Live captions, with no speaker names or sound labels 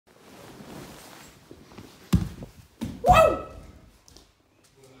Woo!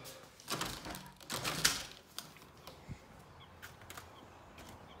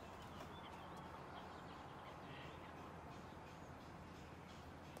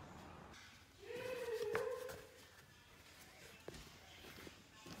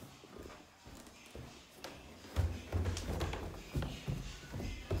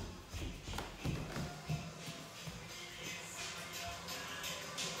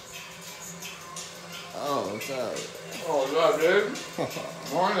 Oh, what's up? Oh, what's up, dude?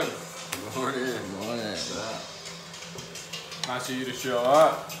 Morning. Morning. Morning. What's up? Nice of you to show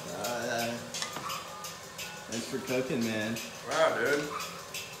up. Thanks for cooking, man. Wow, dude.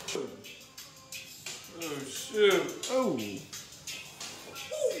 Oh, shoot. Oh.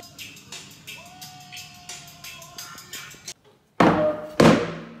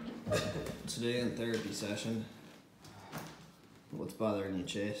 Today in therapy session. What's bothering you,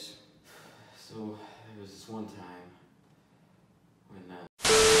 Chase? So, there was this one time when,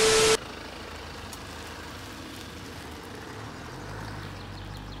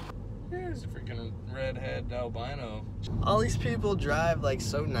 Here's a freaking redhead albino. All these people drive like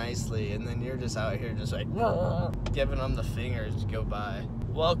so nicely, and then you're just out here just like giving them the fingers to go by.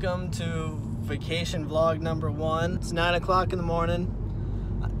 Welcome to vacation vlog number 1. It's 9 o'clock in the morning,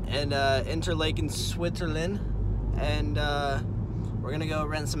 and Interlaken, Switzerland, and we're gonna go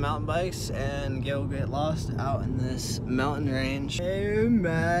rent some mountain bikes and go get lost out in this mountain range. Oh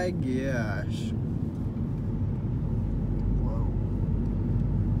my gosh.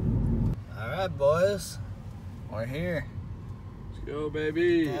 Alright, boys. We're here. Let's go,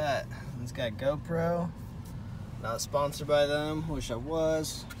 baby. Yeah, it's got GoPro. Not sponsored by them. Wish I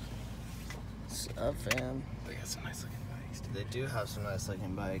was. What's up, fam? They got some nice looking bikes, dude. They do have some nice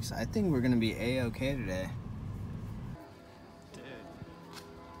looking bikes. I think we're gonna be A-okay today.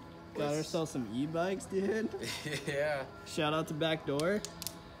 Got ourselves some e-bikes, dude. Yeah. Shout out to BackDoor.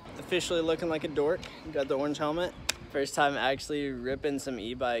 Officially looking like a dork. Got the orange helmet. First time actually ripping some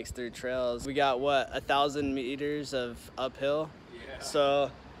e-bikes through trails. We got, what, 1,000 meters of uphill? Yeah.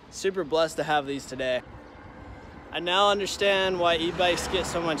 So, super blessed to have these today. I now understand why e-bikes get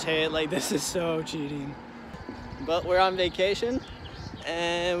so much hate. Like, this is so cheating. But we're on vacation,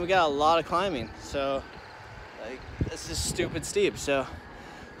 and we got a lot of climbing. So, like, this is stupid steep. So,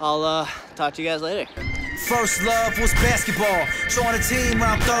 I'll talk to you guys later. First love was basketball. Joined a team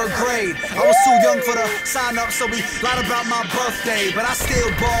around 3rd grade. I was too young for the sign up, so we lied about my birthday. But I still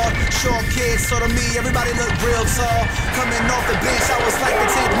balled. Short kids, so to me, everybody looked real tall. Coming off the bench, I was like the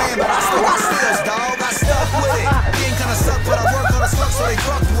 10th man, but I still got skills, dog. I stuck with it. Game kinda sucked, but I worked on the stuff, so they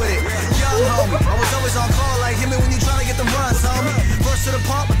fucked with it. Young homie, I was always on call like him when you tryna get them runs, homie. First to the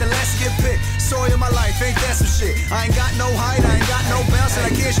pump, but the last to get picked. Story of my life, ain't that some shit? I ain't got no height, I ain't got no bounce, and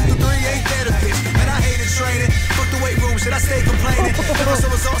I can't shoot the 3, ain't that a bitch? Man, I hated training. Fuck the weight room, shit, I stayed complaining. There was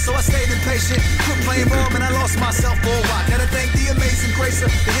a result, so I stayed impatient. Quit playing ball, and I lost myself for a while. Gotta thank the amazing grace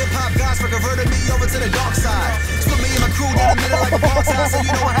of the hip-hop gods for converting me over to the dark side. Split me and my crew down the middle like a ball tie, so you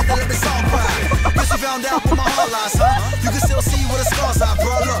know I had to let the song cry. Guess you found out where my heart lies, huh? You can still see where the scars are,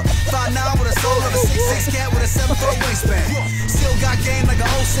 bro. Look, 5'9" with a soul of a 6'6" cat with a 7-foot wingspan. Still got game like a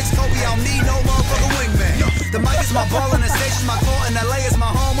 06 Kobe, I don't need no motherfucking wingman. The mic is my ball and the station my court, and LA is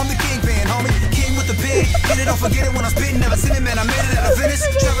my home, I'm the kingpin, homie. King with the big, get it, don't forget it when I'm spitting. Never seen it, man, I made it at a finish.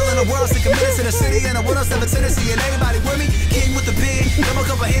 Traveling the world, stay committed to the city, and I win us never Tennessee, and everybody with me. King with the big, double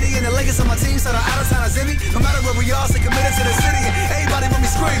cup of Hitty, and the Lakers on my team, so the out of town is in me. No matter where we are, stay committed to the city, and everybody with me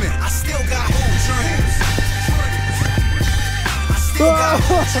screaming. I still got home dreams. I still got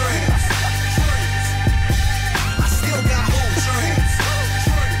home dreams. I still got home dreams.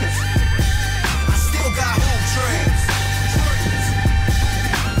 I still got home dreams.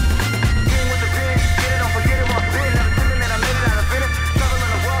 King with the big, get it, don't forget it, what's big. Never seen it, man, I made it out of finish.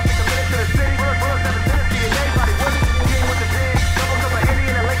 Traveling the world, stay committed to the city. World never Tennessee, and everybody with me. King with the big, double cup of Hitty,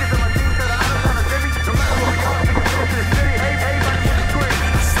 and the Lakers on my team, so the out of town is in me. No matter where we are, stay committed to the city. Everybody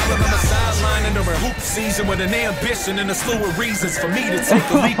with me scream. Still on the sideline in the hoop season with an ambition and a slew of reasons for me to take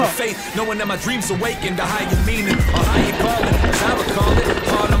a leap of faith, knowing that my dreams awaken to higher meaning or higher calling. As I would call it,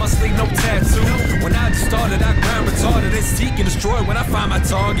 hard on my sleeve, no tattoo. When I just started, I grind retarded and seek and destroy when I find my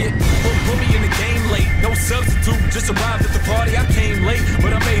target. Put me in the game late, no substitute. Just arrived at the party, I came late,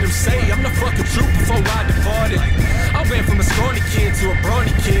 but I made him say I'm the fucking truth before I departed. I went from a scrawny kid to a brawny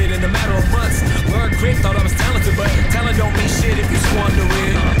kid in a matter of months. Learned quick, thought I was talented, but talent don't mean shit if you squander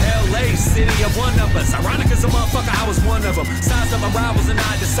it. LA, city of one of us. Ironic as a motherfucker, I was one of them. Sized up my rivals and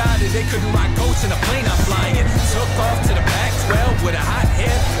I decided they couldn't ride coach in a plane I'm flying. Took off to the Pac-12 with a hot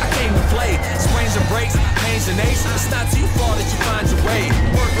head. I came to play. Sprains and breaks, pains and aches. It's not too far that you find your way.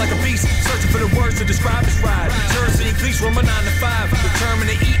 Work like a beast, searching for the words to describe this ride. Jersey and Please run my 9 to 5. Determined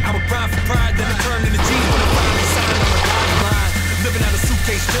to eat, I would grind for pride. Then I turned into G when I finally signed on the dotted line. Living out a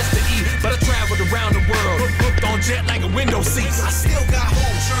suitcase just to eat, but I traveled around the world, hooked on jet like a window seat. I still got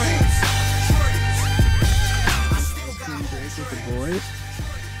home dreams. With the boys.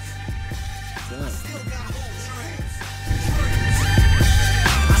 What's up?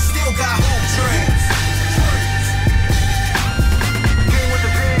 I still got home dreams. Getting with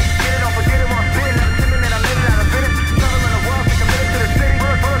the big, get it, don't forget it, my spin. Never sitting that I live it out of business. Traveling the world, take a minute to the city.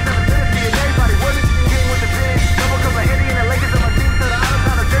 First, never finished, see everybody with it. Getting with the big, double cup of Henny and the Lakers on my team to the island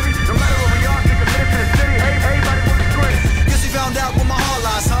town of Jimmy. No matter where we are, take a minute to the city. Hey, everybody with the screen. Guess you found out where my heart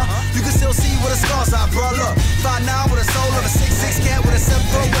lies, huh? You can still see where the scars are, bro. Look, 5'9" with a soul of a 6'6" cat with a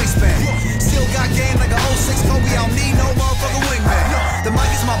 7-foot waistband. Still got game like a 06 Kobe, I don't need no motherfucking wingman. The mic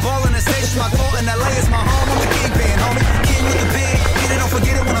is my ball and the stage is my court and LA is my home, I'm the kingpin, homie. King with the big, get it, don't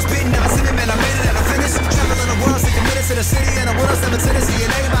forget it when I'm spitting. Never seen it, man, I made it and I finished. Traveling the world, stick committed to the city and the world's never Tennessee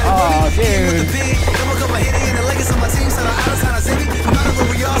and everybody with me. King with the big, double cup of Henny and the Lakers on my team, so the island's not a city. No matter where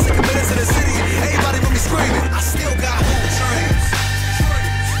we are, stick committed to the city. Everybody with me screaming, I still got home dreams.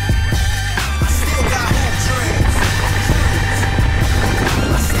 I still got home dreams.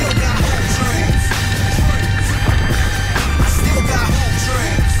 I still got home dreams. I still got home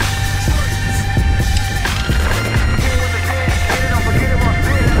dreams. Get with the big, get it, don't forget it, my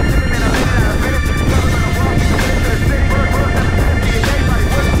spin. Never sitting and I live it out of business. Traveling the world, take a minute to the city. First, never finished, see everybody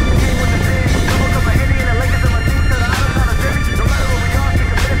with it. Get with the big, double cup of Henny and the Lakers on my team to the island town of Jimmy. No matter where we are, take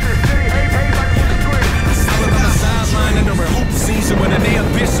a minute to the city. Hey, everybody with the screen. I was on the sideline in the hoop season with an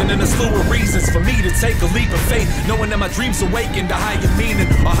ambition and a slew of reasons for me to take a leap of faith, knowing that my dreams awakened to higher meaning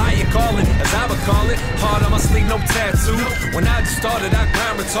or higher calling, as I would call it. Hard on my sleeve, no tattoo. When I just started, I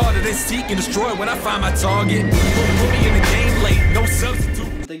grind retarded and seek and destroy when I find my target. Put me in the game late, no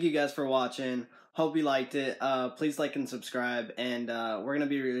substitute. Thank you guys for watching. Hope you liked it. Please like and subscribe, and we're gonna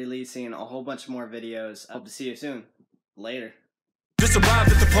be releasing a whole bunch more videos. Hope to see you soon. Later. Just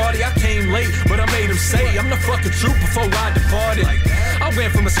arrived at the party, I came late, but I made him say I'm the fucking truth before I departed. I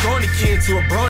went from a scrawny kid to a brawny